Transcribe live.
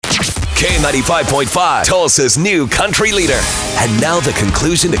K95.5, Tulsa's new country leader. And now the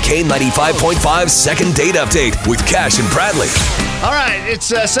conclusion to K95.5's second date update with Cash and Bradley. All right, it's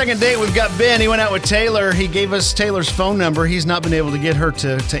second date. We've got Ben. He went out with Taylor. He gave us Taylor's phone number. He's not been able to get her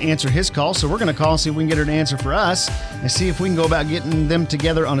to answer his call, so we're going to call and see if we can get her to answer for us and see if we can go about getting them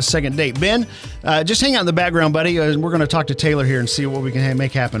together on a second date. Ben, just hang out in the background, buddy. We're going to talk to Taylor here and see what we can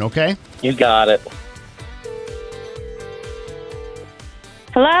make happen, okay? You got it.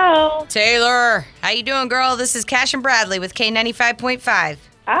 Hello. Taylor, how you doing, girl? This is Cash and Bradley with K95.5.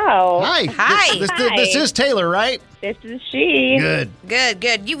 Oh. Hi. Hi. This is Taylor, right? This is she. Good.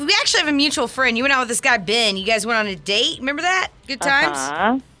 Good. We actually have a mutual friend. You went out with this guy, Ben. You guys went on a date. Remember that? Good times?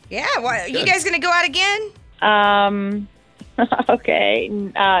 Uh-huh. Yeah. Why, you guys going to go out again? Okay.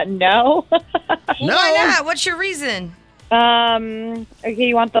 No. No. Why not? What's your reason? Okay,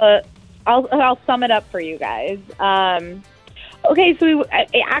 you want I'll sum it up for you guys. Okay, so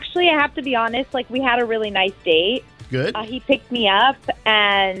actually, I have to be honest, we had a really nice date. Good. He picked me up,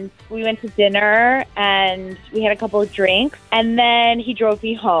 and we went to dinner, and we had a couple of drinks, and then he drove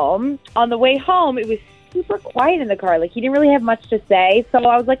me home. On the way home, it was super quiet in the car. He didn't really have much to say, so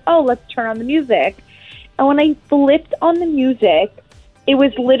I was like, oh, let's turn on the music. And when I flipped on the music, it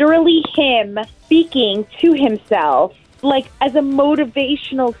was literally him speaking to himself, as a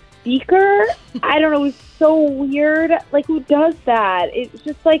motivational speaker. I don't know, it was so weird. Who does that? It's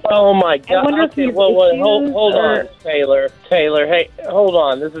just oh my God. I wonder Okay, if hold on, Taylor, hey, hold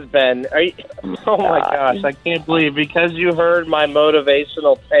on. This is Ben. Oh my gosh, I can't believe because you heard my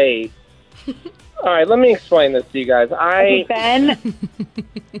motivational tape. All right, let me explain this to you guys. Ben?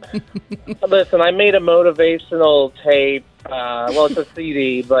 Listen, I made a motivational tape. It's a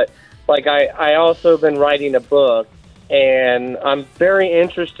CD, but I also been writing a book. And I'm very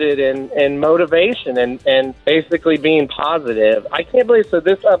interested in motivation and basically being positive. I can't believe, so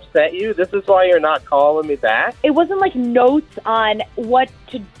this upset you? This is why you're not calling me back? It wasn't notes on what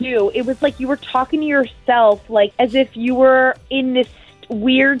to do. It was you were talking to yourself, as if you were in this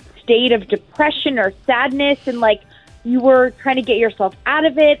weird state of depression or sadness, and you were trying to get yourself out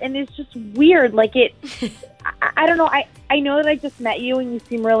of it. And it's just weird. I don't know. I know that I just met you and you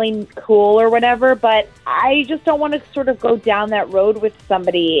seem really cool or whatever, but I just don't want to sort of go down that road with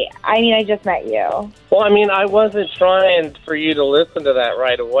somebody. I just met you. Well, I wasn't trying for you to listen to that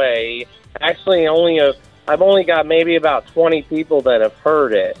right away. Actually, I've only got maybe about 20 people that have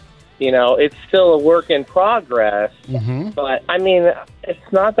heard it. It's still a work in progress, but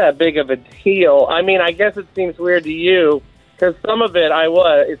it's not that big of a deal. I guess it seems weird to you because some of it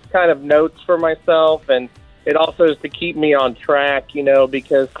it's kind of notes for myself, and it also is to keep me on track,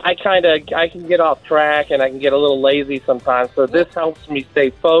 because I can get off track and I can get a little lazy sometimes. So this helps me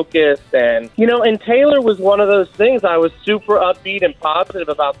stay focused. And, and Taylor was one of those things. I was super upbeat and positive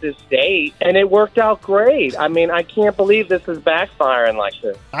about this date, and it worked out great. I can't believe this is backfiring like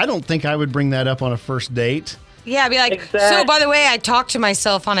this. I don't think I would bring that up on a first date. Yeah, I'd be like, Exactly. So by the way, I talked to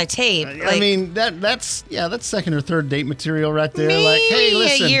myself on a tape. That's second or third date material right there. Maybe hey,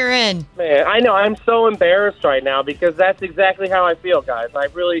 listen. a year in. Man, I know. I'm so embarrassed right now because that's exactly how I feel, guys. I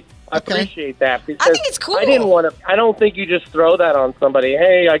really appreciate that. Because I think it's cool. I don't think you just throw that on somebody.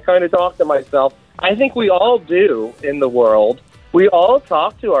 Hey, I kind of talk to myself. I think we all do in the world. We all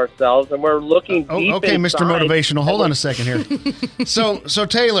talk to ourselves, and we're looking deep okay, inside. Mr. Motivational. Hold on a second here. So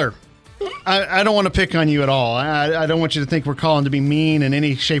Taylor, I don't want to pick on you at all. I don't want you to think we're calling to be mean in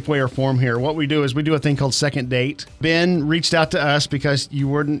any shape, way, or form here. What we do is we do a thing called second date. Ben reached out to us because you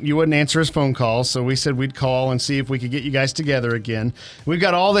wouldn't answer his phone calls, so we said we'd call and see if we could get you guys together again. We've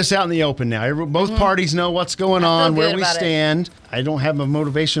got all this out in the open now. Both parties know what's going on, where we stand. I don't have a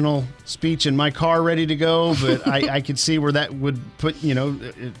motivational speech in my car ready to go, but I could see where that would put,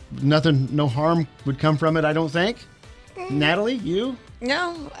 no harm would come from it, I don't think. Natalie, you?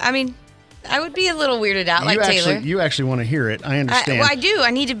 No, I would be a little weirded out Taylor. You actually want to hear it. I understand. I do.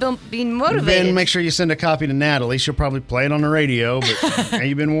 I need to be motivated. Ben, make sure you send a copy to Natalie. She'll probably play it on the radio, but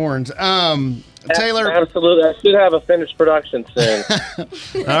you've been warned. Taylor. Absolutely. I should have a finished production soon.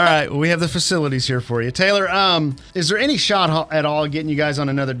 All right. Well, we have the facilities here for you. Taylor, is there any shot at all getting you guys on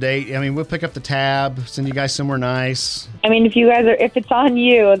another date? We'll pick up the tab, send you guys somewhere nice. If it's on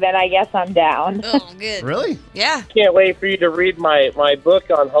you, then I guess I'm down. Oh, good. Really? Yeah. Can't wait for you to read my book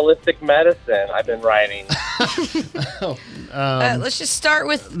on holistic medicine I've been writing. Let's just start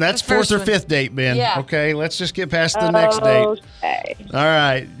with that's the first fourth or one. fifth date, Ben. Yeah. Okay, let's just get past the next date. Okay. All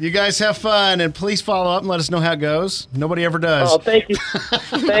right. You guys have fun, and please follow up and let us know how it goes. Nobody ever does. Oh, thank you.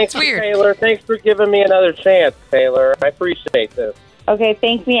 Thanks, weird. Taylor. Thanks for giving me another chance, Taylor. I appreciate this. Okay,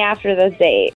 thank me after this date.